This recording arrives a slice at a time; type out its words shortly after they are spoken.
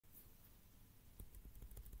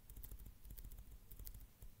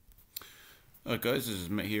Hi guys, this is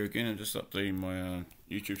Matt here again. I'm just updating my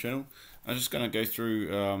YouTube channel. I'm just going to go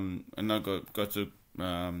through, and I've got to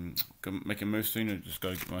make a move soon. I just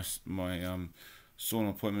got to get my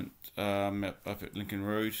sauna appointment up at Lincoln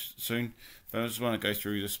Road soon. But I just want to go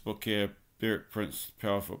through this book here, Prince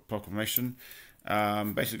Powerful Proclamation.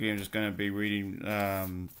 Basically, I'm just going to be reading.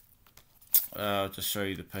 Just show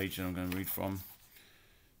you the page that I'm going to read from.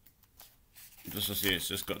 Just to see, it's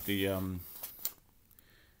just got the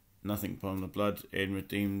nothing upon the blood and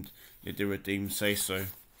redeemed. Let the redeemed say so.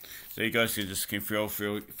 So you guys can feel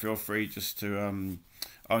free just to I'm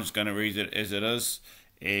just going to read it as it is,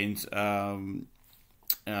 and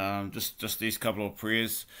just these couple of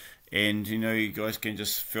prayers, and you guys can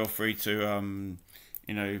just feel free to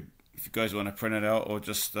if you guys want to print it out or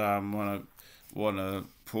just want to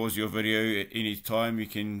pause your video at any time, you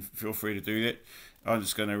can feel free to do that. I'm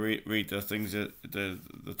just going to read the things that the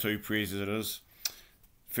two prayers as it is.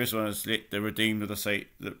 First one is let the redeemed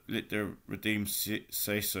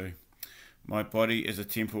say so. My body is a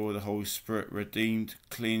temple of the Holy Spirit, redeemed,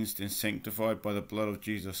 cleansed, and sanctified by the blood of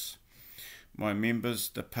Jesus. My members,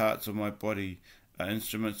 the parts of my body, are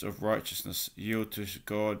instruments of righteousness, yield to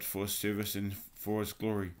God for service and for His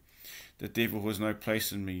glory. The devil has no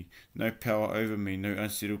place in me, no power over me, no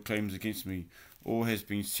unsettled claims against me. All has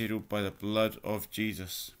been settled by the blood of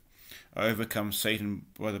Jesus. I overcome Satan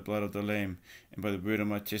by the blood of the Lamb and by the word of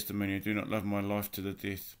my testimony. I do not love my life to the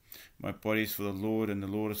death. My body is for the Lord, and the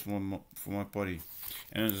Lord is for my body.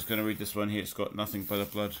 And I'm just going to read this one here. It's got nothing but the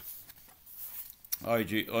blood. I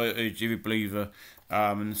urge every believer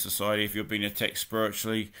in society, if you're being attacked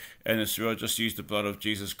spiritually in this world, just use the blood of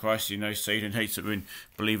Jesus Christ. Satan hates it when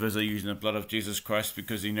believers are using the blood of Jesus Christ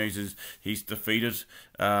because he knows he's defeated. He's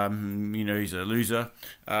a loser.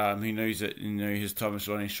 He knows that his time is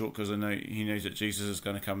running short because he knows that Jesus is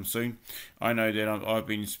going to come soon. I know that I've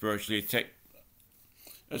been spiritually attacked.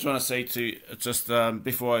 I just want to say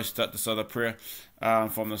before I start this other prayer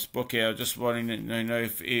from this book here, I just wanting to know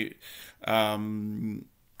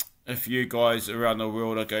if you guys around the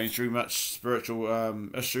world are going through much spiritual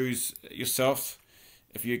issues yourself,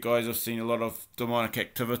 if you guys have seen a lot of demonic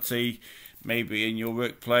activity, maybe in your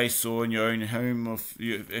workplace or in your own home, or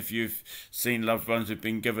if you've seen loved ones who've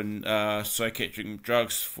been given psychiatric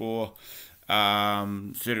drugs for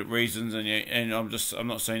certain reasons, and I'm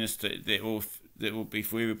not saying this that will be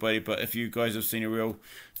for everybody, but if you guys have seen a real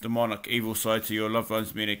demonic evil side to your loved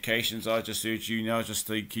ones' medications, I just urge you now, just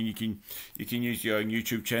to, you can use your own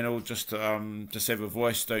YouTube channel just to have a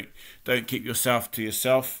voice. Don't keep yourself to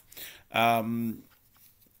yourself. There's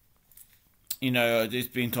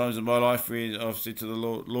been times in my life where I've said to the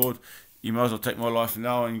Lord, you might as well take my life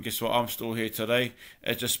now, and guess what? I'm still here today.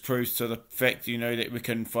 It just proves to the fact, that we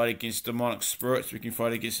can fight against demonic spirits, we can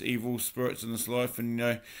fight against evil spirits in this life,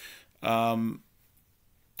 and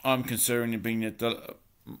I'm considering being a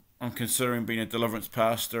deliverance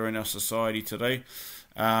pastor in our society today.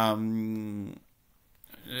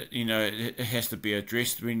 It has to be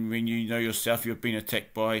addressed when you know yourself you've been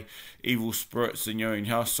attacked by evil spirits in your own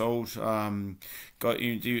household. God,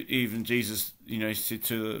 even Jesus, said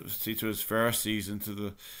to his Pharisees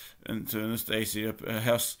and in this day, said,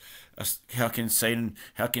 how can Satan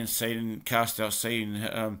cast out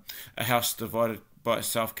Satan? A house divided by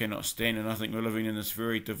itself cannot stand. And I think we're living in this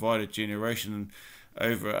very divided generation and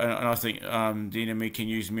I think the enemy can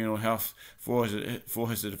use mental health for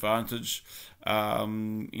his advantage.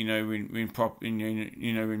 When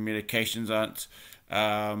medications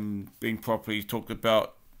aren't being properly talked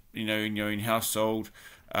about, in your own household.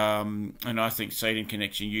 And I think Satan can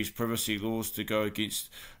actually use privacy laws to go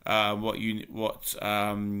against what your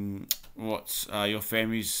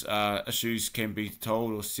family's issues can be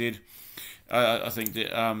told or said. I think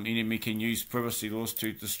that enemy can use privacy laws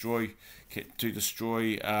to destroy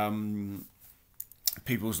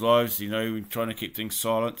people's lives. Trying to keep things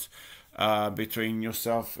silent between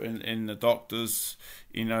yourself and the doctors.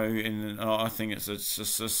 And I think it's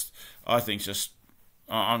just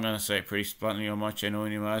I'm going to say it pretty bluntly on my channel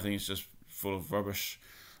anyway. I think it's just full of rubbish.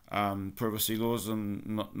 Privacy laws,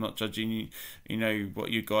 and not judging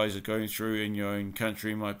what you guys are going through in your own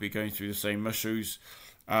country, might be going through the same issues.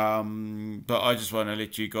 But I just want to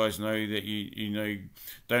let you guys know that you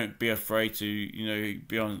don't be afraid to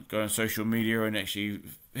go on social media and actually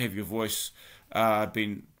have your voice talk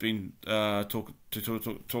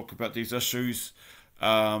about these issues.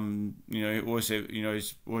 Always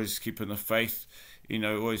keeping the faith.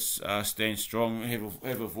 Always stand strong.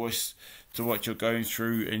 Have a voice to what you're going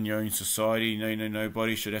through in your own society.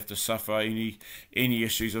 Nobody should have to suffer any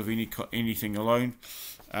issues of anything alone.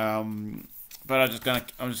 But I'm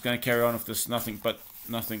just gonna carry on with this nothing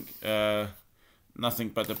nothing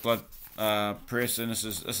but the blood press. And this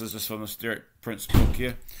is just from the Derek Prince book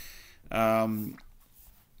here. I'm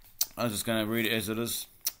just going to read it as it is.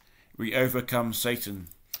 We overcome Satan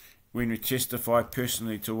when we testify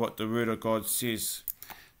personally to what the Word of God says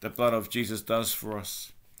the blood of Jesus does for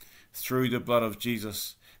us. Through the blood of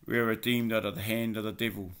Jesus, we are redeemed out of the hand of the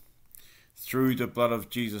devil. Through the blood of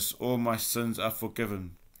Jesus, all my sins are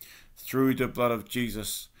forgiven. Through the blood of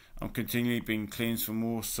Jesus, I'm continually being cleansed from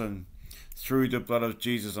all sin. Through the blood of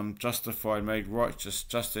Jesus, I'm justified, made righteous,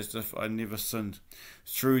 just as if I never sinned.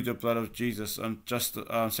 Through the blood of Jesus, I'm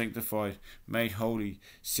sanctified, made holy,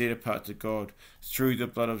 set apart to God. Through the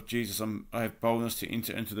blood of Jesus, I have boldness to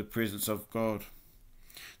enter into the presence of God.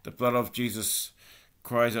 The blood of Jesus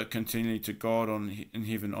cries out continually to God in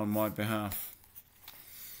heaven on my behalf.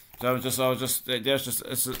 So this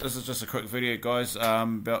is just a quick video, guys,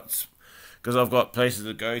 about, because I've got places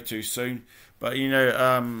to go to soon. But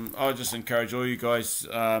I just encourage all you guys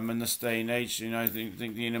in this day and age. I think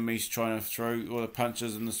the enemy's trying to throw all the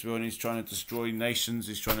punches in this world. And he's trying to destroy nations.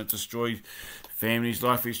 He's trying to destroy families'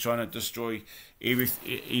 life. He's trying to destroy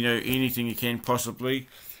anything he can possibly.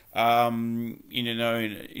 And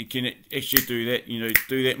you can actually do that.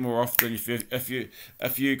 Do that more often. If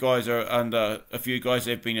you guys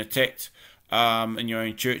have been attacked in your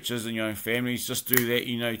own churches and your own families, just do that.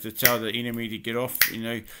 To tell the enemy to get off.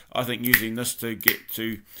 I think using this to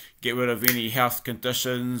get rid of any health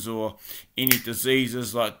conditions or any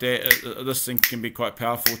diseases like that. This thing can be quite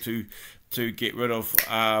powerful to get rid of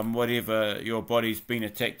whatever your body's been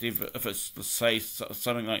attacked. If it's, say,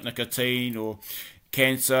 something like nicotine or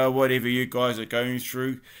cancer, whatever you guys are going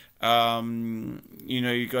through,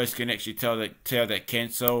 you guys can actually tell that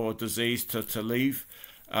cancer or disease to leave.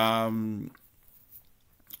 So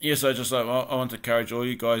just like I want to encourage all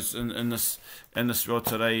you guys in this world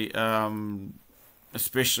today,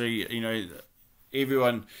 especially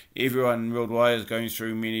everyone worldwide is going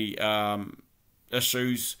through many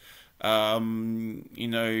issues.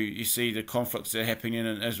 You see the conflicts that are happening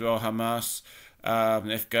in Israel, Hamas,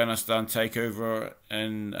 Afghanistan takeover,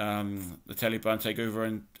 and the Taliban takeover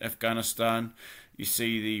in Afghanistan. You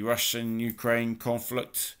see the Russian-Ukraine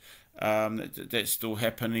conflict that's still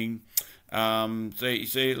happening. So you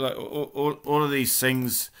see, like all of these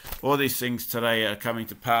things today are coming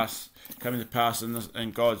to pass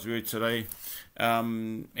in God's word today,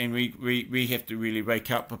 and we have to really wake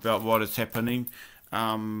up about what is happening.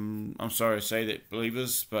 I'm sorry to say that,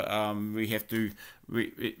 believers, but we have to.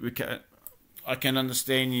 We can. I can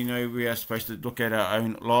understand, we are supposed to look at our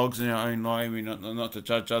own logs and our own line. We're not to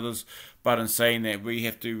judge others, but in saying that, we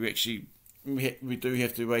have to actually, we do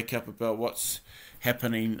have to wake up about what's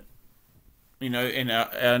happening, in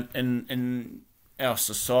our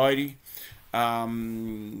society,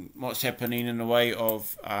 what's happening in the way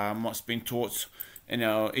of what's been taught in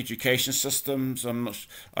our education systems.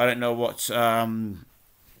 I don't know what's. Sorry,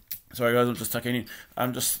 guys, I'm just tucking in. I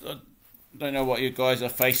don't know what you guys are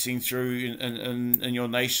facing through in your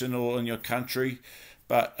nation or in your country,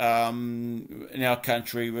 but in our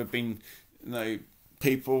country we've been,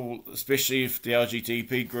 people, especially if the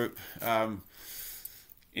LGBT group,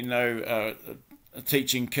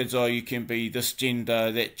 teaching kids, you can be this gender,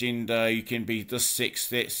 that gender, you can be this sex,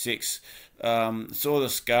 that sex. It's all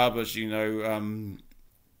this garbage, if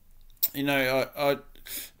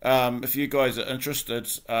you guys are interested,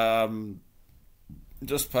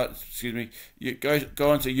 you go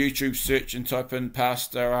onto YouTube, search and type in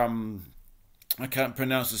Pastor, I can't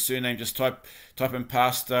pronounce the surname, just type in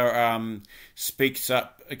Pastor speaks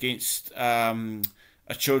up against a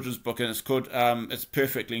children's book, and it's called It's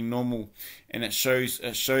Perfectly Normal, and it's a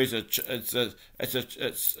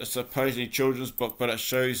supposedly children's book, but it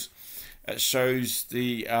shows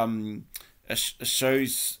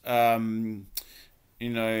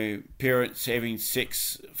parents having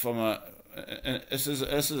sex from a. This is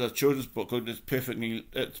a children's book called It's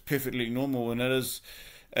Perfectly Normal, and it is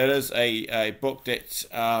a book that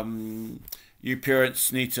you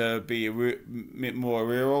parents need to be more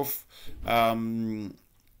aware of.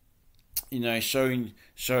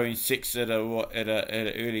 Showing sex at an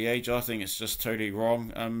early age, I think it's just totally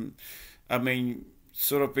wrong. I mean,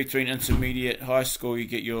 sort of between intermediate, high school, you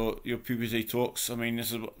get your puberty talks. I mean,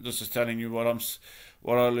 this is telling you what I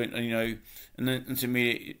learned. In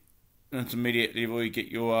the intermediate level, you get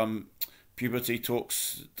your puberty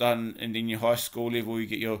talks done, and then your high school level, you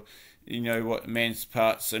get your what man's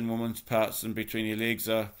parts and woman's parts in between your legs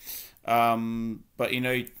are. But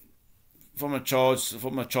from a child's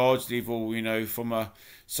level, from a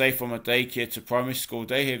daycare to primary school,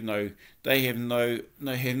 they have no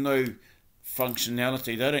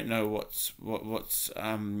functionality. They don't know what's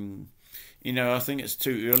I think it's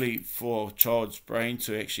too early for a child's brain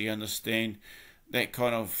to actually understand that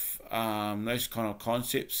kind of those kind of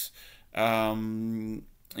concepts. I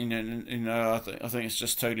think it's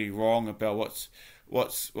just totally wrong about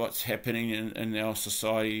what's happening in our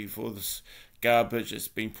society for this garbage that's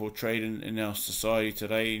been portrayed in our society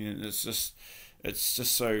today, and it's just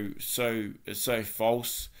so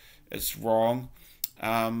false. It's wrong.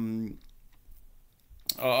 Um,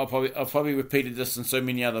 I've probably repeated this in so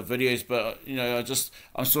many other videos, but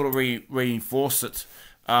I'm sort of reinforce it.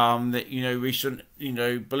 That we shouldn't,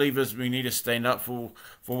 believers, we need to stand up for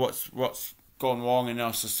what's gone wrong in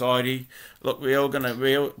our society. Look,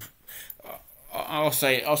 I'll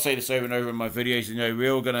say this over and over in my videos.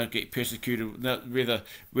 We're all gonna get persecuted,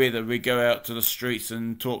 whether we go out to the streets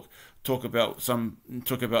and talk about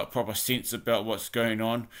proper sense about what's going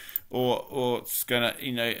on, or it's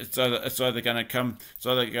either gonna come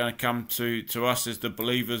to us as the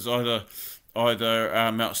believers, either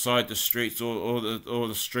outside the streets, or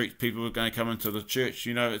the street people are going to come into the church.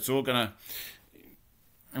 It's all going to.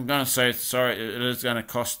 I'm going to say sorry. It is going to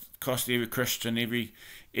cost every Christian every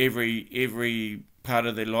part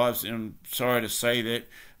of their lives, and I'm sorry to say that.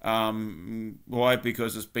 Why?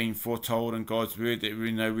 Because it's been foretold in God's word that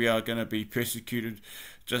we are going to be persecuted.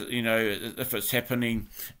 Just if it's happening.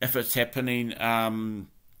 If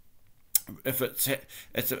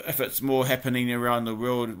it's more happening around the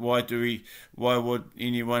world, why would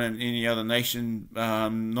anyone in any other nation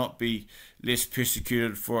not be less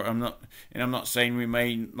persecuted for it? I'm not saying we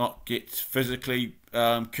may not get physically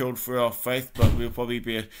killed for our faith, but we're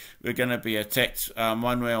going to be attacked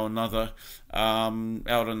one way or another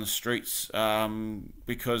out in the streets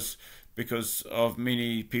because of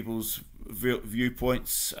many people's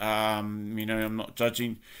viewpoints. I'm not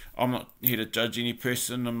judging. I'm not here to judge any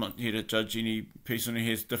person. I'm not here to judge any person who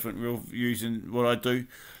has different real views in what I do.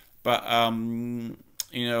 But I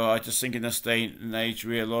just think in this day and age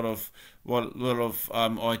where a lot of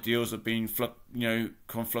ideals are being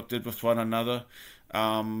conflicted with one another.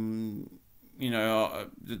 The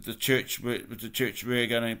church we're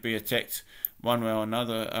going to be attacked one way or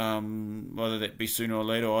another, whether that be sooner or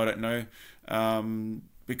later, I don't know.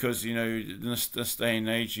 Because in this day and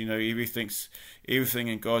age, everything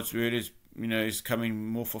in God's word is coming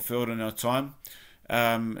more fulfilled in our time,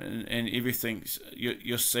 and everything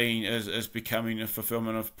you're seeing is becoming a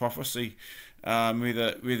fulfillment of prophecy,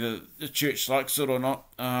 whether the church likes it or not.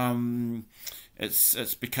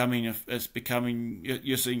 It's becoming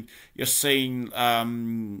you're seeing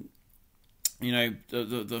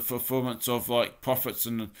the fulfillments of like prophets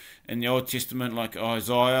in the Old Testament, like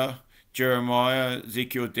Isaiah, Jeremiah,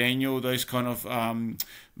 Ezekiel, Daniel, those kind of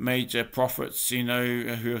major prophets,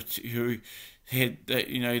 who had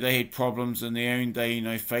they had problems in their own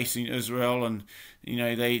day, facing Israel, and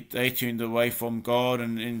they turned away from God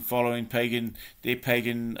and following pagan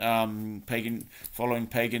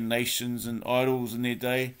nations and idols in their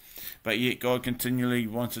day, but yet God continually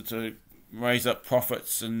wanted to raise up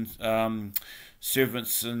prophets and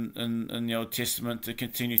servants in the Old Testament to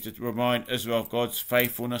continue to remind Israel of God's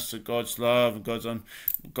faithfulness, to God's love, and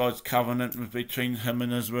God's covenant between Him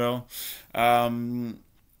and Israel. So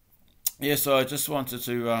I just wanted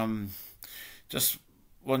to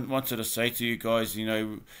wanted to say to you guys,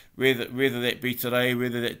 whether that be today,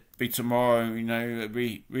 whether that be tomorrow,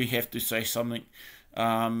 we have to say something.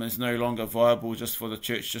 It's no longer viable just for the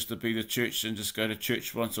church just to be the church and just go to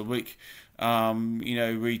church once a week.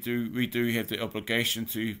 We do have the obligation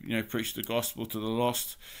to preach the gospel to the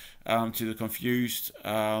lost, to the confused.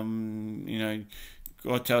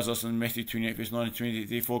 God tells us in Matthew 28 verse 19-20,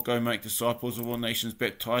 therefore go make disciples of all nations,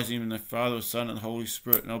 baptizing them in the Father, the Son, and the Holy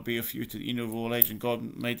Spirit, and I'll be with you to the end of all age. And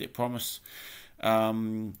God made that promise.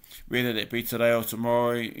 Whether that be today or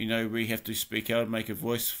tomorrow, we have to speak out and make a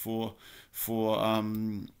voice for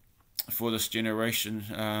this generation.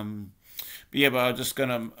 But I'm just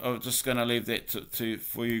gonna leave that to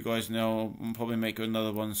for you guys now. I'll probably make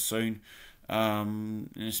another one soon, and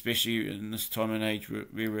especially in this time and age where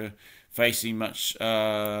we're facing much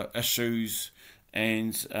issues,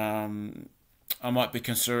 and I might be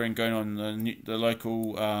considering going on the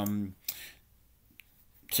local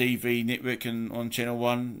TV network and on Channel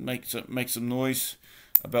 1, make some noise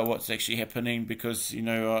about what's actually happening, because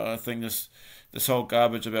I think this whole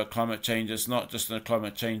garbage about climate change is not just a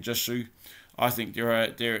climate change issue. I think I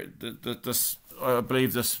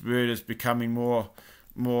believe this word is becoming more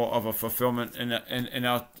of a fulfillment in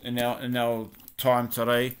our time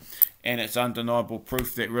today, and it's undeniable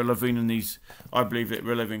proof that we're living in these. I believe that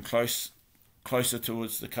we're living closer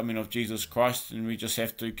towards the coming of Jesus Christ, and we just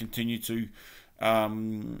have to continue to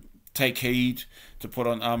take heed to put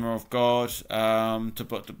on armor of God, to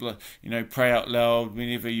put the blood, pray out loud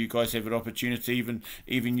whenever you guys have an opportunity.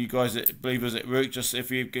 Even you guys that believers at work, just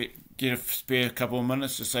if you get a spare couple of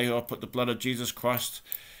minutes to say, I put the blood of Jesus Christ.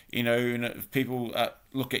 And if people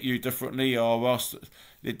look at you differently, well,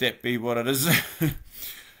 let that be what it is.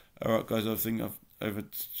 All right, guys, I think I've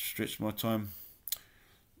overstretched my time.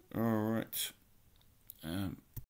 All right.